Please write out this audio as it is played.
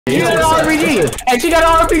She got an RPG. Hey, she got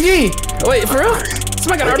an RPG. Wait, for real?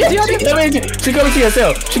 Somebody got an RPG out there? She coming to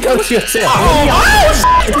yourself. She coming to yourself.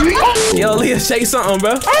 Oh, yo, Leah, shake something,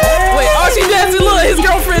 bro. Wait, oh, she dancing. Look, his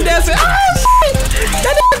girlfriend dancing. Oh, shit.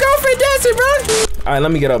 That nigga girlfriend dancing, bro. All right,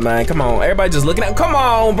 let me get up, man. Come on, everybody just looking at. Come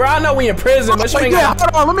on, bro. I know we in prison, but you ain't got.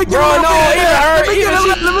 Hold on, let me get bro, no, it hurt.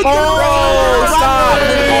 Bro, stop,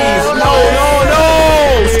 please.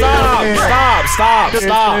 Stop.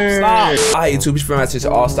 Alright, YouTube, it's from my sister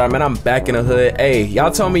All-Star, man. I'm back in the hood. Hey, y'all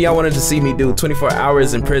told me y'all wanted to see me do 24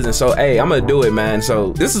 hours in prison, so hey, I'm gonna do it, man.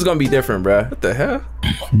 So this is gonna be different, bro. What the hell?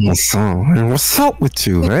 What's up with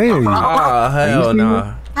you? Hey. Oh, hell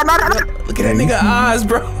nah. Look at that nigga eyes,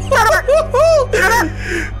 bro.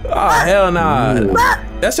 Oh, hell nah.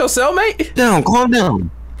 That's your cellmate?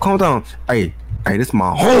 Calm down. Hey, this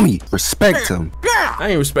my homie. Respect him. I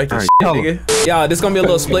ain't respecting shit, nigga. Y'all, this gonna be a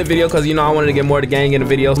little split video because you know I wanted to get more of the gang in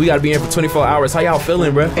the videos. We gotta be in for 24 hours. How y'all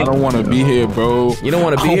feeling, bro? I don't want to be here, bro. You don't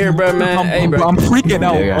want to be here, bro, man? Hey, bro. I'm freaking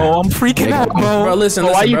out, bro. I'm freaking out, bro. Bro, listen,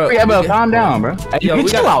 why you bro. freaking out? Calm down, bro. Hey, yo, we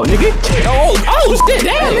chill got out, nigga. Oh, shit,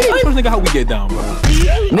 damn. Nigga, how we get down, bro?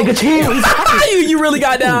 Nigga, chill. You really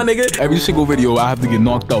got down, nigga. Every single video, I have to get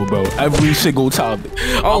knocked out, bro. Every single time.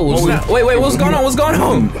 Oh, wait, what's going on? What's going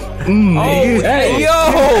on?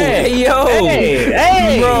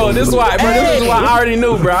 Hey, bro, this is why I already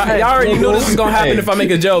knew, bro. Y'all already knew this was gonna happen if I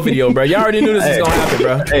make a jail video, bro. Y'all already knew this was gonna happen,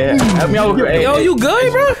 bro. Hey, help me out. Yo, you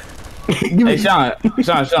good, bro? Hey, Sean.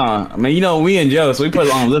 I mean, you know we in jail, so we put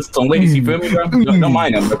on list some ladies. You feel me, bro? Don't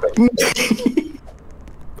mind them.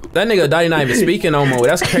 That nigga Daddy not even speaking no more.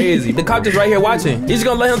 That's crazy. The cop just right here watching. He's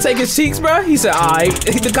gonna let him take his cheeks, bro? He said, alright.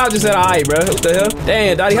 The cop just said, alright, bro. What the hell?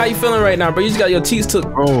 Damn, Daddy, how you feeling right now, bro? You just got your teeth took.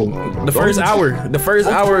 Bro. The first hour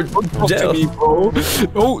jail.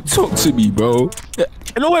 Don't talk to me, bro. You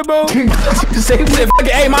know what, bro?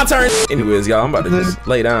 Hey, my turn. Anyways, y'all, I'm about to just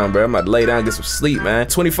lay down, bro. I'm about to lay down and get some sleep, man.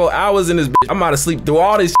 24 hours in this bitch. I'm about to sleep through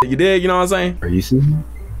all this shit. You dig? You know what I'm saying? Are you serious?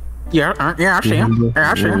 Yeah, I see him.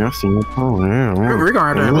 Yeah, I see him. We're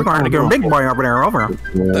gonna have to get a big boy over there,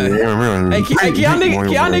 Hey, can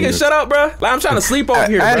y'all niggas shut up, bro? Like, I'm trying to sleep over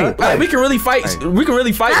here, bro. Like, we can really fight. We can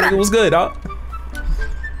really fight, nigga. What's good, dog?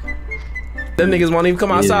 Them niggas won't even come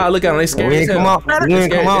outside. Look at them. They scared as hell.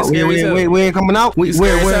 We ain't coming out. Oh,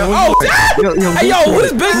 hey, yo, who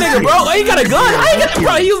this big nigga, bro? He got a gun.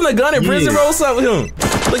 Bro, he using a gun in prison, bro. What's up with him?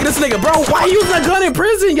 Look at this nigga, bro. Why you using a gun in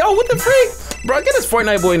prison? Yo, what the freak? Bro, get this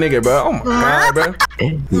Fortnite boy nigga, bro. Oh my god, bro.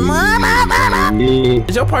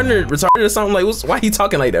 Is your partner retarded or something? Like, why he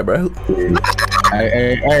talking like that, bro?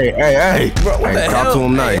 Hey. Bro, what the hell? To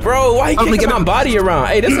him nice. Bro, why he kicking my body around?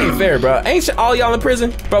 Hey, this ain't fair, bro. Ain't all y'all in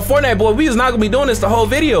prison? Bro, Fortnite boy, we is not gonna be doing this the whole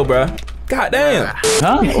video, bro. God damn.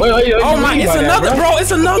 Huh? Wait, oh my, it's another, bro.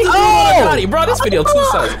 It's another body, bro. This video too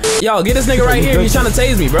sucks. Yo, get this nigga right here. He's trying to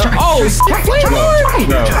tase me, bro. Oh, flamethrower.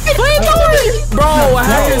 Bro,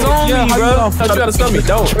 hacker's on me, bro. You gotta stop me.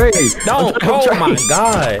 Don't. Oh my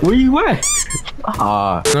god. Where you at?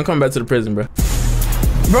 I'm coming back to the prison, bro.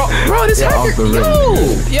 Bro, this hacker,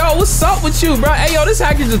 yo, what's up with you, bro? Hey, yo, this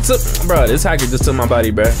hacker just took my body,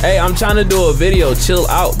 bro. Hey, I'm trying to do a video, chill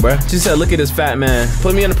out, bro. She said, look at this fat man.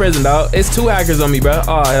 Put me in the prison, dog. It's 2 hackers on me, bro.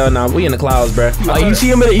 Oh, hell no, we in the clouds, bro. Oh, you see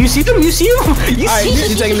him? You see him? All right,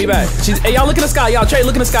 she's taking me back. Hey, y'all, look in the sky, y'all. Trey,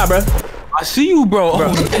 look in the sky, bro. I see you, bro.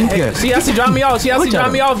 Hey, she has to drop me off.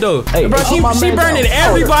 Though. Hey, bro, she burning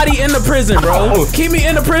everybody in the prison, bro. Keep me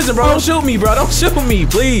in the prison, bro. Don't shoot me, bro. Don't shoot me,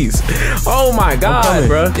 please. Oh my god,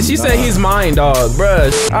 bro. She said he's mine, dog, bro.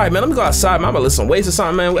 All right, man. Let me go outside, man. I'm about to listen waste or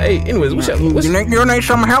something, man. Hey, anyways, you need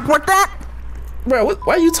some help with that? Bro,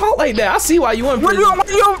 why you talk like that? I see why you in prison. What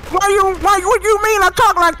do you mean I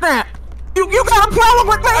talk like that? You got a problem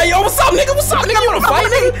with me? Hey, yo, what's up, nigga? You wanna fight,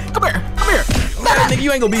 nigga? Come here. Nah, nigga,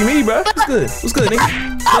 you ain't gonna beat me, bro. What's good, nigga?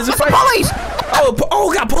 Police!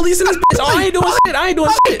 Oh, got police in this bitch. Oh, I ain't doing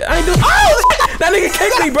shit. Oh, that nigga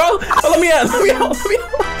kicked me, bro. Oh, let me out. Oh,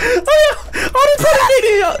 this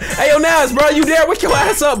nigga. Hey, yo, Nas, bro, you there? Wake your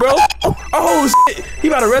ass up, bro. Oh, shit. He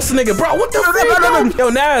about to arrest the nigga, bro. What the fuck, bro? Yo,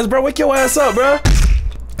 Nas, bro, wake your ass up, bro.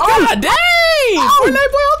 God dang!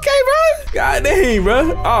 Fortnite boy, okay, bro? God dang,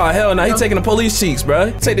 bro. Oh, hell no. He taking the police cheeks, bro.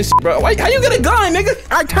 Take this shit, bro. Why, how you get a gun, nigga?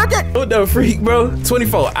 I took it. What the freak, bro?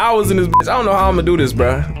 24 hours in this bitch. I don't know how I'm gonna do this,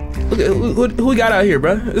 bro. Look at who we got out here,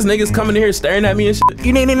 bro. This nigga's coming in here staring at me and shit.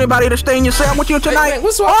 You need anybody to stay in your cell with you tonight? Hey,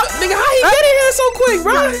 what's wrong? Nigga, how he get in here so quick,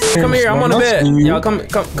 bro? Come here, I'm on the bed. Y'all come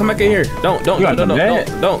back in here.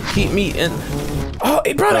 Don't keep me in. Oh,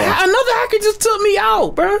 hey, bro, another hacker just took me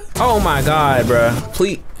out, bro. Oh my god, bro.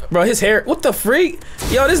 Please. Bro, his hair, what the freak?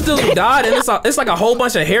 Yo, this dude died and it's like a whole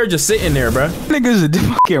bunch of hair just sitting there, bro. Nigga's a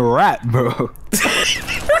fucking rat, bro.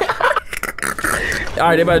 All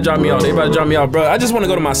right, they about to drop me off. They about to drop me off, bro. I just want to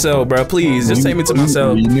go to my cell, bro. Please, just take me to my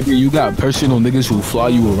cell. Nigga, you got personal niggas who fly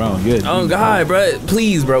you around. Yeah. Oh God, bro.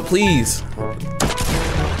 Please, bro. Please.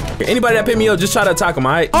 Anybody that pick me up, just try to attack him,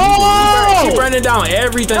 alright? Oh! Keep burning down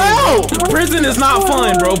everything. Oh! Prison is not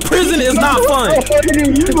fun, bro. Prison is not fun.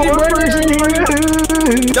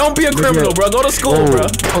 Don't be a criminal, bro. Go to school, bro.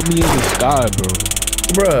 Put me in the sky, bro.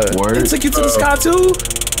 Bruh, it took you to the sky too?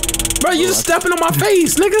 Bro, you just stepping on my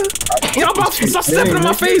face, nigga. Y'all about to stop stepping on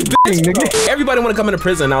my face, bitch. Everybody wanna come into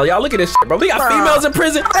prison now. Y'all look at this shit, bro. We got females in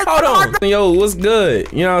prison. Hold on. Yo, what's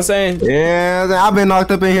good? You know what I'm saying? Yeah, I've been locked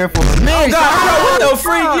up in here for a minute. Oh, God, bro, what the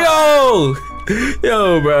freak, yo?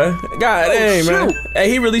 Yo, bro. God dang, man. Hey,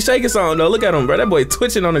 he really shaking something, though. Look at him, bro. That boy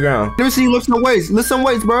twitching on the ground. Let me see you lift some weights. Lift some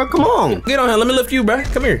weights, bro. Come on. Get on here. Let me lift you, bro.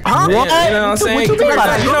 Come here. Huh? Yeah, you know what I'm saying? You know what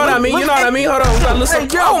I mean? You know what I mean? Hold on. We gotta listen.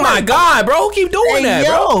 Oh, my God, bro. Who keep doing that,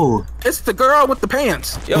 bro? It's the girl with the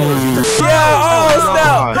pants. Yo. Oh,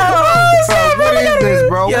 snap. What is this,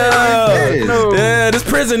 bro? Yeah, this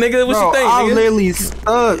prison, nigga. What you think, nigga? I'm literally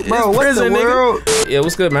stuck, bro. What prison, the world? Nigga. Yeah,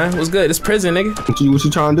 what's good, man? What's good? This prison, nigga. What you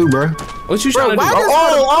trying to do, bro? What you trying to do?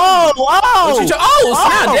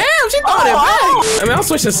 Snap! Damn, she throwing it back. I mean, I'm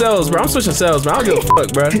switching cells, bro. I don't give a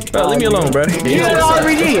fuck, bro. Bro, leave me alone, bro. She got an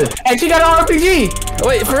RPG. Hey, she got an RPG.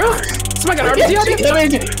 Wait, for real? Somebody got an RPG out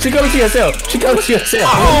there? She coming to yourself. She coming to yourself.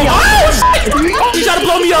 Oh, shit. She tried to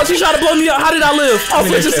blow me up. She tried to blow me up. How did I live? I'll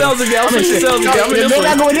switch the cells again. I'm in this one. They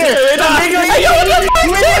not going there. Hey, yo,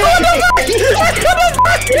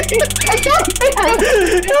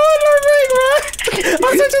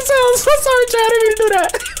 I'm switching cells. I'm sorry, Chad. I didn't mean to do that.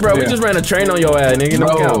 Bro, we just ran a train on your ass, nigga. No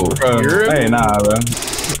count. Hey, nah, bro.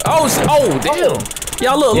 Oh, damn.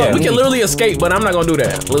 Y'all look, we can literally escape, but I'm not gonna do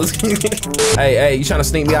that. Hey, you trying to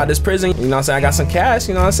sneak me out of this prison? You know what I'm saying? I got some cash,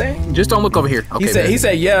 you know what I'm saying? Just don't look over here. Okay, he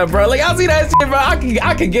said, yeah, bro. Like, I see that shit, bro. I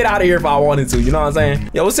could get out of here if I wanted to, you know what I'm saying?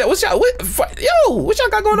 Yo, what y'all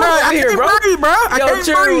got going on out here, bro? Yo,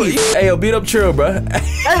 chill. Hey, yo, beat up Trill, bro.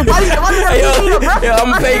 Hey, why you yo, I'm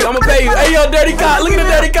gonna pay you. Hey, yo, dirty cop. Look at the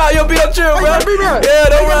dirty cop. Yo, beat up Trill, bro. Yeah,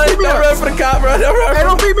 don't run for the cop, bro. Don't run. Hey,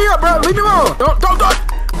 don't beat me up, bro. Leave me alone. Don't.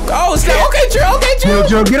 Oh, snap. Okay, Trill. Get him,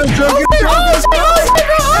 Joe.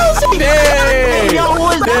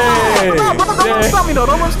 Don't stop me, though.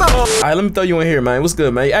 Don't stop. All right, let me throw you in here, man. What's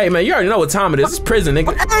good, man? Hey, man, you already know what time it is. It's prison,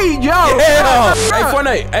 nigga. Hey, yo. Yeah.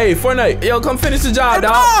 Hey, Fortnite. Yo, come finish the job,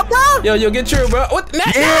 dog. Yo, get Trill, bro. What?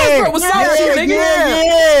 Nice, bro. What's up with you, nigga?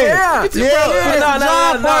 Yeah. Nah,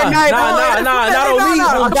 not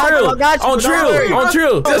on Trill. On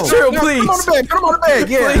Trill. Just Trill, please. Put him on the bed.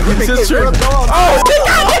 Yeah. Please, just Trill.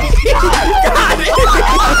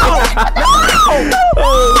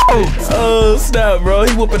 Oh, snap, bro.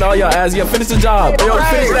 He whooping all y'all ass. Yo, finish the job. Yo,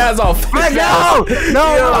 finish the ass off. No,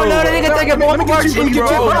 nigga, take it.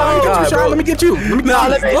 Let me get you. What,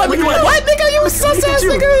 nigga? You was sus ass,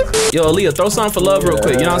 nigga. Yo, Aaliyah, throw something for love real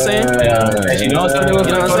quick. You know what I'm saying? She knows what to do. You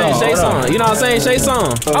know what I'm saying? Shay song. You know what I'm saying? Shay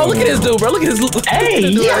song. Oh, look at this dude, bro. Look at his.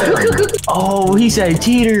 Hey. Oh, he said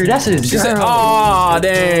cheater. That's his girl. She said, oh,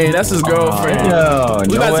 dang. That's his girlfriend.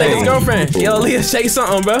 We about to take his girlfriend. Yo, Aaliyah, shake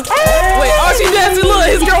something, bro. Wait, oh, she dancing. Look,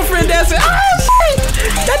 his girlfriend dancing. Oh, shit.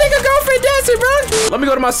 That nigga girlfriend dancing, bro. Let me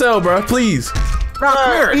go to my cell, bro. Please.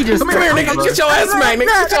 Come here, nigga. Get your ass smacked, nigga.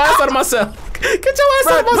 Get your ass out of my cell. Get your ass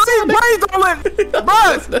out of my cell, nigga. Please don't let.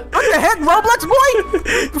 What the heck, Roblox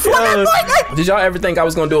boy? Did y'all ever think I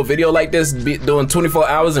was gonna do a video like this, doing 24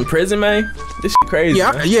 hours in prison, man? This shit crazy.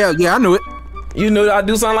 Yeah, I knew it. You knew I'd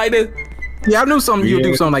do something like this? Yeah, I knew you'd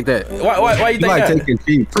do something like that. Why you think that? Taking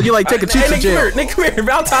cheats. So you like taking cheats in jail? Nick, come here.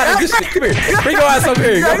 I'm tired of this shit. Come here. Bring your ass up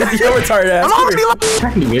here. Yo, retarded ass.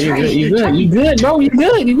 You good, bro. You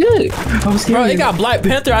good. Bro, it got Black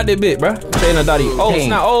Panther out there, bit, bro. Oh, it's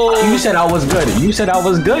not. Oh, you said I was good. You said I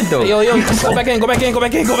was good, though. Yo, go back in. Go back in. Run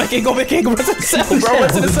to the cell, bro. Run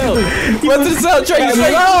to the cell. Trey.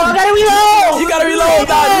 You gotta reload,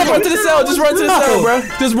 dog. Just run to the cell. Just run to the cell, bro.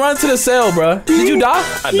 Just run to the cell, bro. Did you die?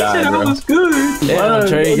 I died, bro. Damn,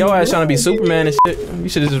 Trey, your ass trying to be Superman and shit. You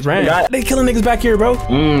should have just ran. They killing niggas back here, bro.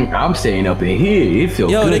 I'm staying up in here. It feels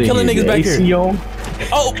good. Yo, they killing niggas back here.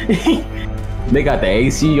 Oh. They got the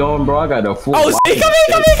AC on, bro. I got the full. Oh, see, come in.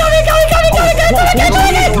 Bro,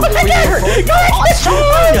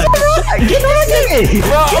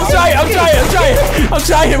 I'm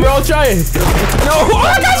trying, bro. I'm trying. No, oh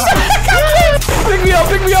my gosh. Pick me up.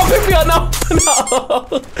 No.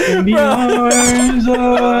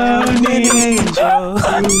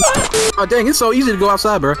 Oh, dang, it's so easy to go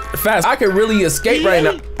outside, bro. Fast. I can really escape right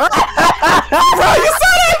now. Bro, you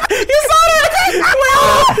saw that?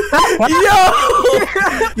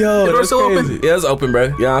 Yo, that's crazy. Yeah, it's open, bro. You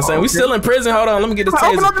know what I'm saying? We still in prison. Hold on, let me get this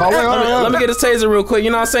taser. Let me get this taser real quick.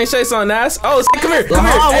 You know what I'm saying? Say something, ass. Oh, come here. Come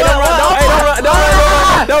here. Hey,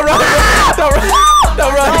 don't run.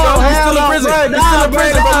 Don't run. We still in prison. We still in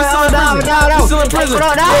prison, bro. We still in prison.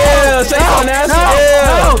 Yeah, say something, ass.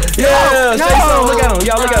 Yeah, say something. Look at him.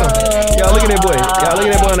 Y'all look at him. Y'all look at that boy. Y'all look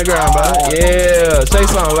at that boy on the ground, bro. Yeah, say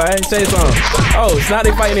something, right? Say something. Oh, it's not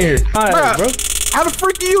they fighting in here. All right, bro. How the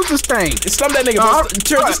freak you use this thing? Stun that nigga, bro.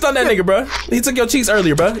 Just stun that nigga, bro. He took your cheeks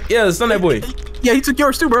earlier, bro. Yeah, stun that boy. Yeah, he took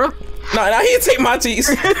yours too, bro. Nah, he didn't take my cheeks.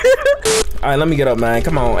 All right, let me get up, man.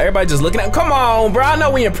 Come on, everybody just looking at. Come on, bro. I know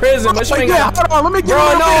we in prison, but you ain't got. Hold on, let me get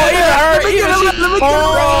bro, no, it hurt.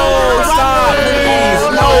 Bro, stop,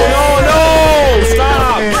 please. No.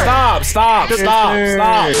 Stop.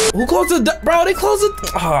 Who closed the? Bro, they closed it.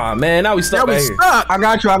 Oh man, now we stuck back here. I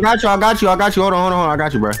got you. Hold on. I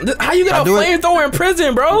got you, bro. How you got a flamethrower in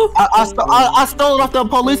prison, bro? I stole it off the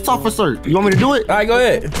police officer. You want me to do it? All right, go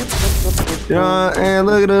ahead. You know, and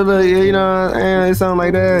look at it, you know, and something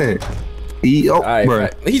like that. All right, bro.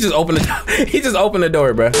 He just opened the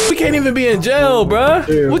door, bro. We can't even be in jail, bro.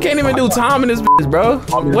 We can't even do time in this bitch, bro.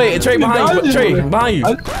 Wait, Trey behind you. Trey behind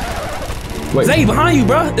you. Wait. Zay behind you,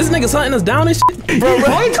 bro. This nigga's hunting us down and shit. Bro,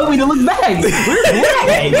 Ryan told me to look back.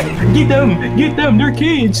 Get them, they're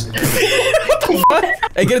kids.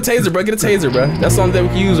 Hey, get a taser, bro. Get a taser, bro. That's something that we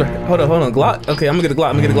can use. Hold on. Glock. Okay, I'm gonna get a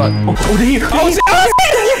Glock. Oh, there.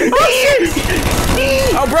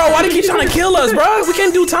 Oh, bro, why do you keep trying to kill us, bro? We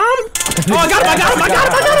can't do time. Oh, I got him.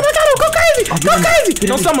 Go crazy.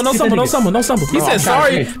 Don't stumble. He said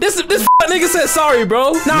sorry. This nigga said sorry,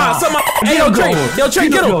 bro. Nah, hey, yo, Trey,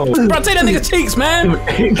 get him. Bro, take that nigga cheeks, man.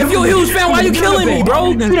 If you a huge fan, why you killing me,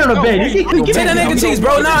 bro? Get on the bed. Take that nigga cheeks,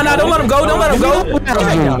 bro. Nah, don't let him go.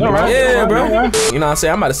 Yeah, bro. You know what I'm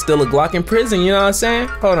saying? I'm about to steal a Glock in prison, you know what I'm saying?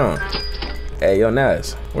 Hold on. Hey, yo,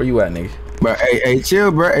 Nas, where you at, nigga? Bro, hey,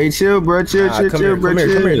 chill, bro. Chill, bro. Come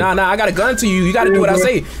here. Nah, I got a gun to you. You gotta do what I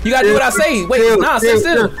say. Wait, nah, stay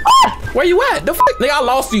still. Where you at? The fuck? Nigga, I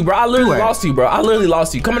lost you, bro. I literally lost you, bro.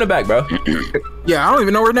 Come in the back, bro. Yeah, I don't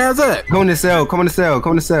even know where Nas at. Come in the cell. You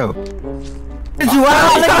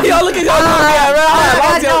out? Yo, look at y'all.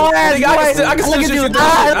 I can still shoot you.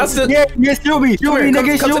 Yeah, shoot me,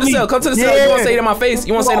 nigga. Come to the cell. You wanna say it in my face?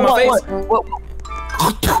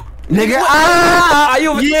 Nigga,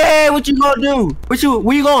 yeah, what you gonna do? Where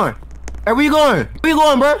you going? Hey, where you going,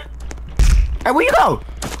 bro? Hey, where you go?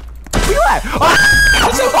 Where you at?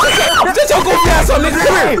 Just your goofy ass up, nigga.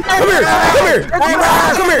 Come here.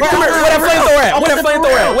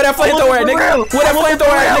 Where that flamethrower at, nigga?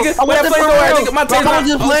 My taser. I was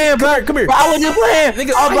just playing, bro. Come here. I was just playing.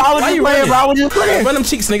 Nigga, I was just playing. Run them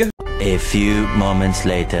cheeks, nigga. A few moments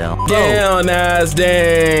later. Damn, Nas,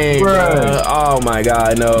 dang. Bruh. Oh my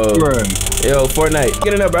God, no. Bruh. Yo, Fortnite.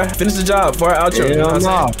 Get in there, bro. Finish the job for our outro.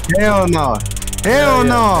 Hell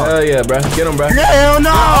no. Hell yeah, bro. Get him, bro. Hell no.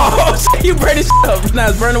 Oh, you burn this shit up.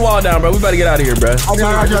 Nas, burn the wall down, bro. We about to get out of here, bro.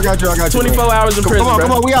 I got you. 24 hours in prison, bro.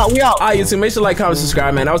 Come on, we out. All right, YouTube, make sure to like, comment,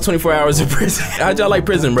 subscribe, man. That was 24 hours in prison. How'd y'all like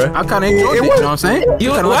prison, bro? I kind of enjoyed it, you know what I'm saying? You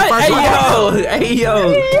what? Hey, yo.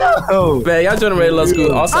 Man, y'all joining Red Love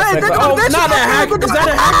School. Also, not that hacker. Is that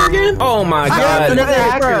a hacker again? Oh, my God.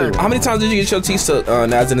 How many times did you get your teeth sucked,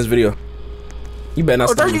 Nas, in this video? You better not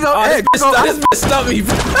stop me. This bitch stumped me,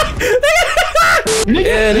 bro.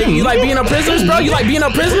 Yeah, nigga, you like being up prisoners, bro? You like being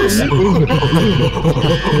up prisoners?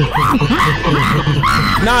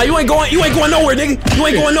 Nah, you ain't going nowhere, nigga. You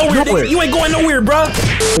ain't going nowhere, bro.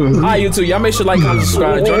 Alright, YouTube, y'all make sure to like, comment,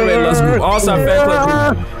 subscribe, join the Red Love School, all star fan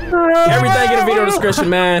club. Everything in the video description,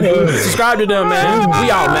 man. Subscribe to them, man.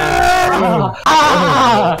 We out, man.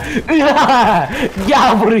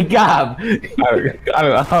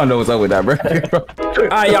 I don't know what's up with that, bro.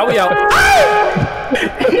 Alright, y'all, we out.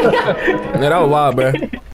 Man, that was wild, bro.